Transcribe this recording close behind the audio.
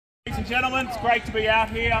and gentlemen, it's great to be out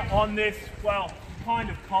here on this, well, kind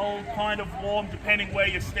of cold, kind of warm, depending where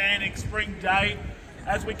you're standing, spring day,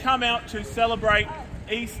 as we come out to celebrate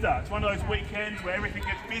Easter. It's one of those weekends where everything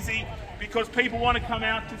gets busy because people want to come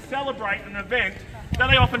out to celebrate an event that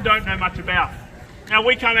they often don't know much about. Now,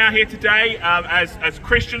 we come out here today as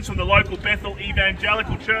Christians from the local Bethel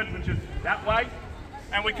Evangelical Church, which is that way,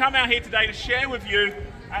 and we come out here today to share with you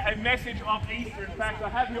a message of Easter. In fact, I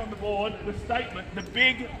have here on the board the statement, the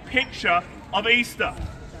big picture of Easter.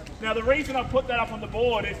 Now, the reason I put that up on the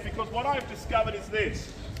board is because what I've discovered is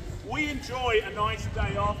this. We enjoy a nice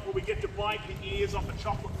day off where we get to bite the ears off a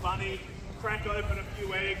chocolate bunny, crack open a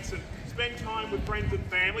few eggs, and spend time with friends and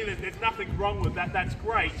family. There's nothing wrong with that. That's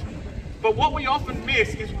great. But what we often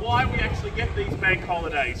miss is why we actually get these bank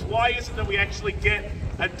holidays. Why is it that we actually get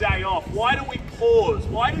a day off? Why do we pause?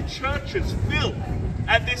 Why do churches fill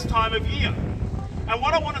at this time of year? And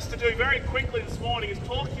what I want us to do very quickly this morning is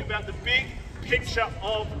talk to you about the big picture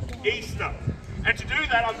of Easter. And to do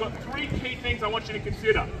that, I've got three key things I want you to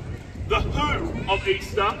consider. The who of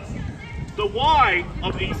Easter, the why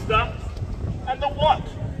of Easter, and the what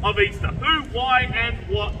of Easter. Who, why, and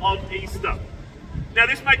what of Easter. Now,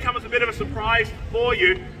 this may come as a bit of a surprise for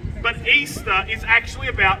you, but Easter is actually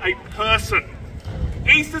about a person.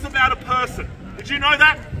 Easter's about a person. Did you know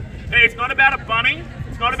that? It's not about a bunny.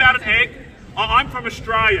 It's not about an egg. I'm from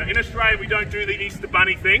Australia. In Australia, we don't do the Easter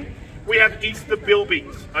bunny thing. We have Easter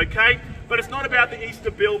bilbies, okay? But it's not about the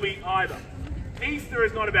Easter bilby either. Easter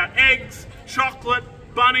is not about eggs, chocolate,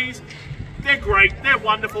 bunnies. They're great, they're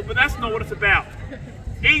wonderful, but that's not what it's about.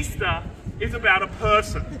 Easter is about a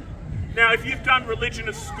person. Now, if you've done religion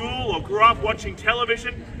at school or grew up watching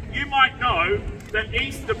television, you might know that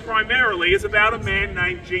Easter primarily is about a man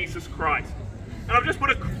named Jesus Christ. And I've just put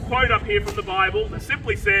a quote up here from the Bible that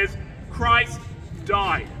simply says, Christ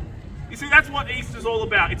died. You see, that's what Easter's all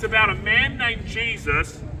about. It's about a man named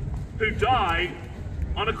Jesus who died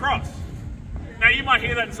on a cross. Now, you might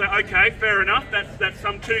hear that and say, okay, fair enough, that's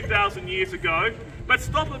some 2,000 years ago. But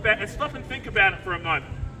stop and think about it for a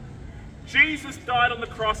moment. Jesus died on the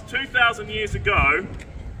cross 2,000 years ago,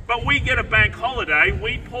 but we get a bank holiday,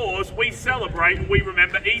 we pause, we celebrate, and we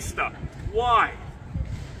remember Easter. Why?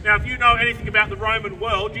 Now, if you know anything about the Roman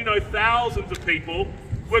world, you know thousands of people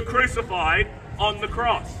were crucified on the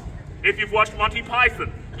cross. If you've watched Monty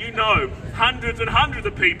Python, you know hundreds and hundreds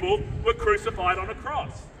of people were crucified on a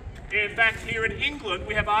cross. In fact, here in England,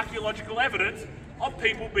 we have archaeological evidence of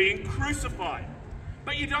people being crucified.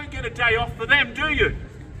 But you don't get a day off for them, do you?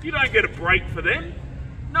 You don't get a break for them.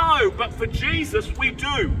 No, but for Jesus, we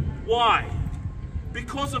do. Why?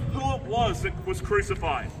 Because of who it was that was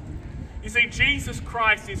crucified. You see, Jesus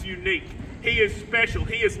Christ is unique. He is special.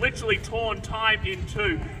 He has literally torn time in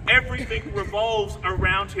two. Everything revolves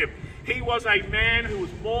around him. He was a man who was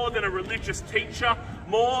more than a religious teacher,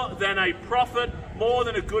 more than a prophet, more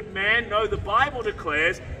than a good man. No, the Bible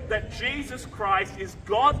declares that Jesus Christ is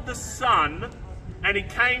God the Son, and he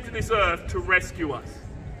came to this earth to rescue us.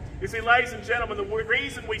 You see, ladies and gentlemen, the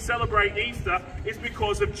reason we celebrate Easter is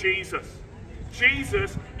because of Jesus.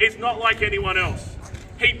 Jesus is not like anyone else.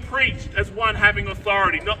 He preached as one having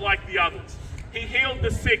authority, not like the others. He healed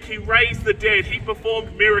the sick, he raised the dead, he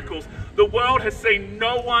performed miracles. The world has seen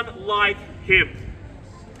no one like him.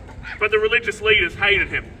 But the religious leaders hated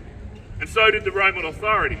him, and so did the Roman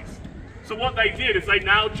authorities. So what they did is they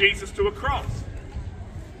nailed Jesus to a cross.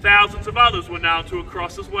 Thousands of others were nailed to a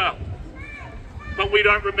cross as well. But we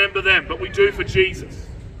don't remember them, but we do for Jesus.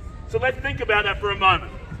 So let's think about that for a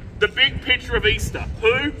moment. The big picture of Easter.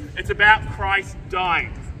 Who? It's about Christ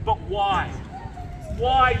dying. But why?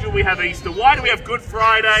 Why do we have Easter? Why do we have Good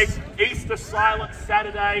Friday, Easter Silent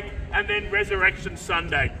Saturday, and then Resurrection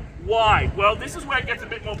Sunday? Why? Well, this is where it gets a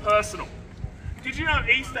bit more personal. Did you know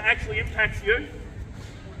Easter actually impacts you?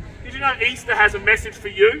 Did you know Easter has a message for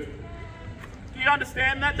you? Do you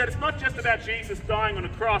understand that? That it's not just about Jesus dying on a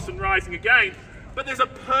cross and rising again, but there's a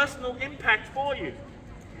personal impact for you.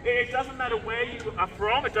 It doesn't matter where you are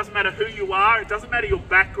from, it doesn't matter who you are, it doesn't matter your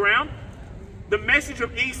background. The message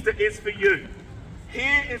of Easter is for you.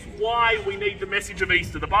 Here is why we need the message of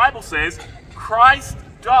Easter. The Bible says, Christ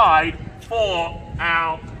died for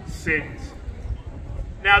our sins.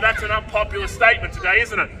 Now, that's an unpopular statement today,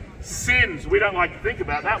 isn't it? Sins, we don't like to think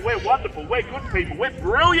about that. We're wonderful, we're good people, we're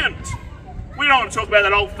brilliant. We don't want to talk about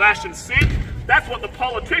that old-fashioned sin. That's what the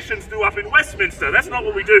politicians do up in Westminster. That's not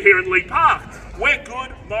what we do here in Lee Park. We're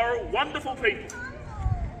good, moral, wonderful people.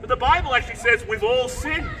 But the Bible actually says we've all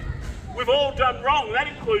sinned. We've all done wrong. That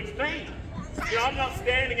includes me. You know, I'm not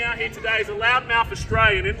standing out here today as a loudmouth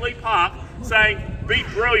Australian in Lee Park saying, be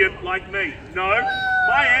brilliant like me. No,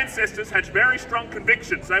 My ancestors had very strong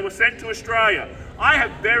convictions. They were sent to Australia. I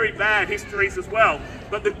have very bad histories as well.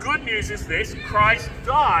 But the good news is this: Christ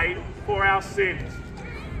died for our sins.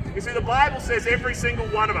 You see, the Bible says every single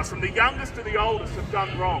one of us, from the youngest to the oldest, have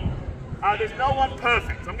done wrong. There's no one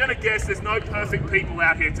perfect. I'm going to guess there's no perfect people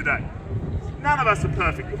out here today. None of us are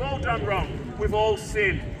perfect. We've all done wrong. We've all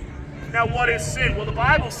sinned. Now, what is sin? Well, the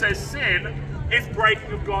Bible says sin is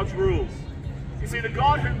breaking of God's rules. You see, the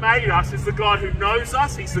God who made us is the God who knows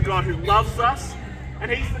us. He's the God who loves us. And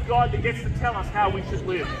He's the God that gets to tell us how we should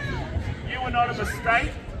live. You are not a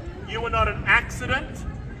mistake. You are not an accident.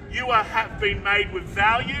 You have been made with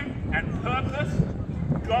value and purpose.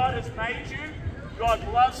 God has made you.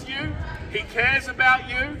 God loves you. He cares about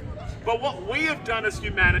you. But what we have done as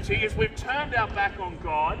humanity is we've turned our back on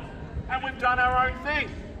God and we've done our own thing.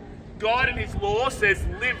 God in His law says,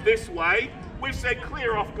 live this way. We've said,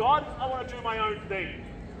 clear off, God. I want to do my own thing.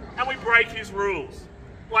 And we break His rules.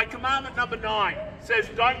 Like commandment number 9 says,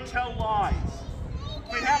 don't tell lies.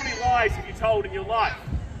 I mean, how many lies have you told in your life?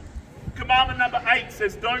 Commandment number 8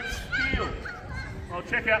 says, don't steal. Well,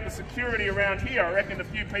 check out the security around here. I reckon a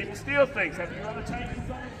few people steal things. Have you ever taken something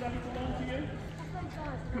that doesn't belong to you?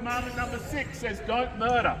 Commandment number 6 says, don't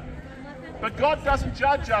murder. But God doesn't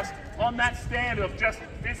judge us on that standard of just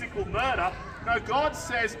physical murder. No, God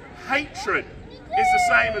says hatred is the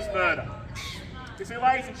same as murder. You see,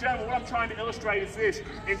 ladies and gentlemen, what I'm trying to illustrate is this.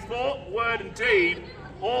 In thought, word and deed,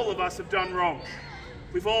 all of us have done wrong.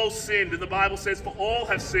 We've all sinned, and the Bible says, for all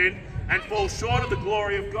have sinned and fall short of the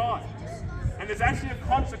glory of God. And there's actually a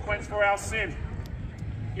consequence for our sin.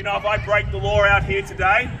 You know, if I break the law out here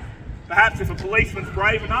today, perhaps if a policeman's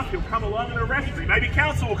brave enough, he'll come along and arrest me. Maybe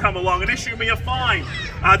council will come along and issue me a fine.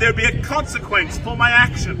 There'll be a consequence for my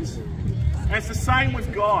actions. And it's the same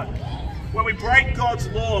with God. When we break God's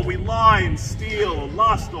law, we lie and steal or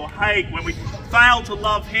lust or hate. When we fail to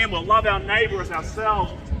love Him or love our neighbour as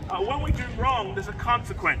ourselves, when we do wrong, there's a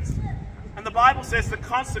consequence. And the Bible says the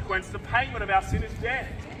consequence, the payment of our sin is death.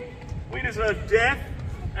 We deserve death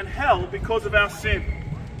and hell because of our sin.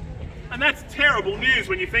 And that's terrible news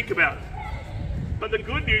when you think about it. But the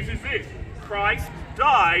good news is this: Christ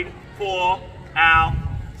died for our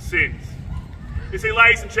sins. You see,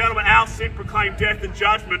 ladies and gentlemen, our sin proclaimed death and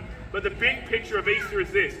judgment, but the big picture of Easter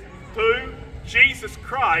is this: who? Jesus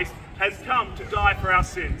Christ has come to die for our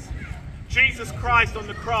sins. Jesus Christ on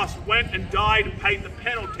the cross went and died and paid the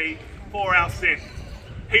penalty for our sin.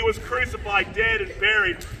 He was crucified, dead and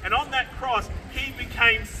buried, and on that cross He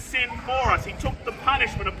became sin for us. He took the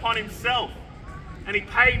punishment upon Himself, and He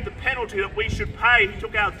paid the penalty that we should pay. He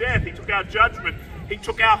took our death, He took our judgment, He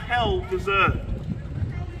took our hell deserved.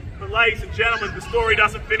 But ladies and gentlemen, the story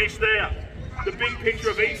doesn't finish there. The big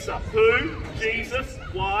picture of Easter: who? Jesus.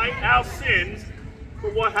 Why? Our sins.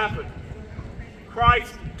 But what happened?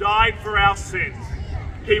 Christ died for our sins.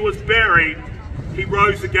 He was buried. He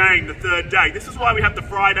rose again the third day. This is why we have the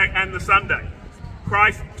Friday and the Sunday.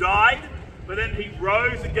 Christ died, but then He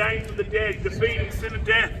rose again from the dead, defeating sin and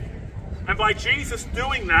death. And by Jesus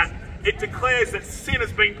doing that, it declares that sin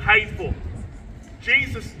has been paid for.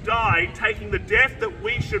 Jesus died, taking the death that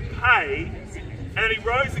we should pay, and then He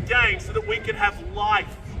rose again so that we could have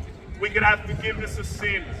life. We could have forgiveness of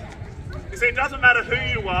sins. You see, it doesn't matter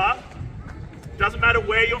who you are. It doesn't matter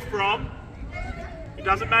where you're from. It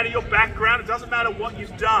doesn't matter your background. It doesn't matter what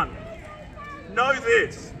you've done. Know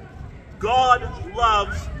this: God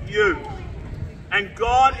loves you. And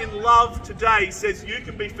God in love today says you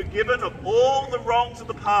can be forgiven of all the wrongs of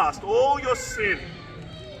the past, all your sin,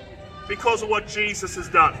 because of what Jesus has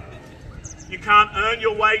done. You can't earn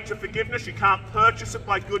your way to forgiveness. You can't purchase it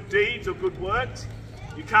by good deeds or good works.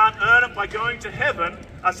 You can't earn it by going to heaven.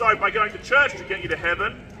 By going to church to get you to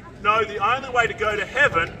heaven. No, the only way to go to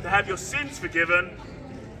heaven, to have your sins forgiven,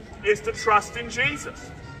 is to trust in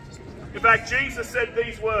Jesus. In fact, Jesus said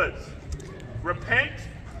these words: repent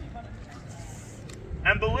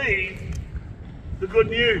and believe the good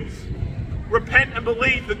news. Repent and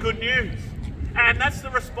believe the good news. And that's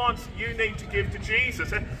the response you need to give to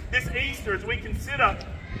Jesus. And this Easter, as we consider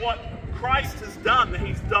what Christ has done, that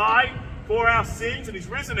He's died for our sins and He's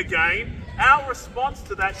risen again, our response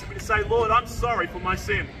to that should be to say, Lord, I'm sorry for my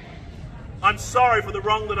sin. I'm sorry for the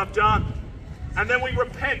wrong that I've done. And then we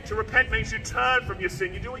repent. To repent means you turn from your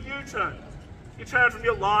sin. You do a U-turn. You turn from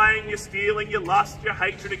your lying, your stealing, your lust, your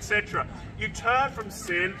hatred, etc. You turn from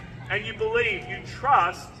sin and you believe, you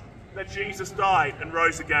trust that Jesus died and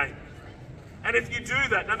rose again. And if you do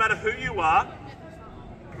that, no matter who you are,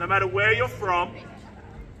 no matter where you're from,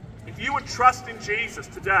 if you would trust in Jesus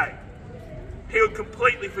today, He would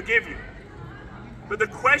completely forgive you. But the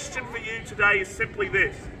question for you today is simply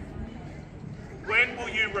this: When will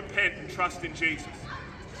you repent and trust in Jesus?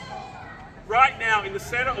 Right now, in the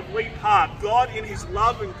centre of Lee Park, God, in his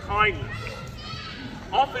love and kindness,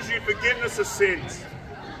 offers you forgiveness of sins.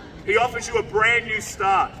 He offers you a brand new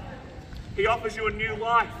start. He offers you a new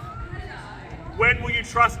life. When will you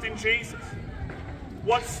trust in Jesus?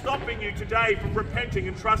 What's stopping you today from repenting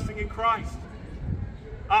and trusting in Christ?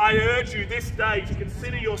 I urge you this day to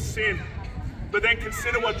consider your sin, but then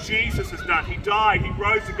consider what Jesus has done. He died, he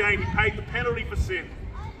rose again, he paid the penalty for sin.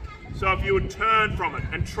 So if you would turn from it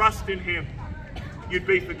and trust in him, you'd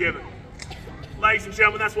be forgiven. Ladies and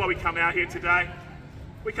gentlemen, that's why we come out here today.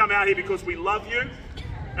 We come out here because we love you,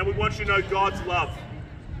 and we want you to know God's love.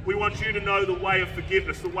 We want you to know the way of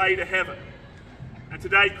forgiveness, the way to heaven. And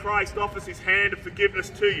today Christ offers his hand of forgiveness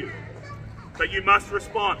to you, but you must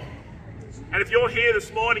respond. And if you're here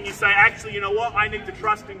this morning, you say, actually, you know what? I need to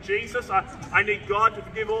trust in Jesus. I need God to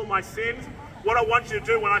forgive all my sins. What I want you to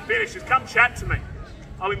do when I finish is come chat to me.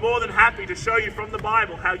 I'll be more than happy to show you from the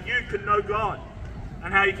Bible how you can know God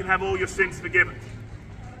and how you can have all your sins forgiven.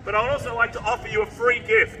 But I would also like to offer you a free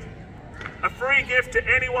gift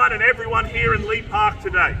to anyone and everyone here in Lee Park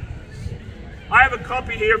today. I have a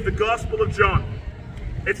copy here of the Gospel of John.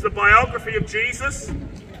 It's the biography of Jesus.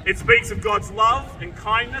 It speaks of God's love and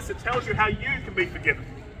kindness. It tells you how you can be forgiven.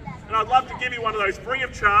 And I'd love to give you one of those free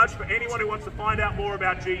of charge for anyone who wants to find out more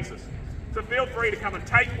about Jesus. So feel free to come and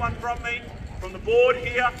take one from me, from the board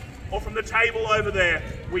here, or from the table over there.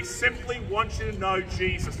 We simply want you to know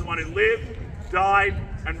Jesus, the one who lived, died,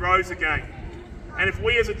 and rose again. And if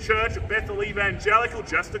we as a church at Bethel Evangelical,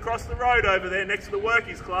 just across the road over there next to the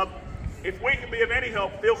Workies Club, if we can be of any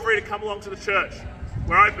help, feel free to come along to the church.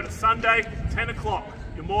 We're open Sunday, 10 o'clock.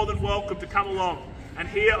 You're more than welcome to come along and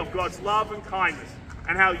hear of God's love and kindness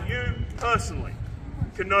and how you personally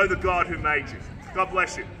can know the God who made you. God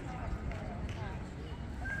bless you.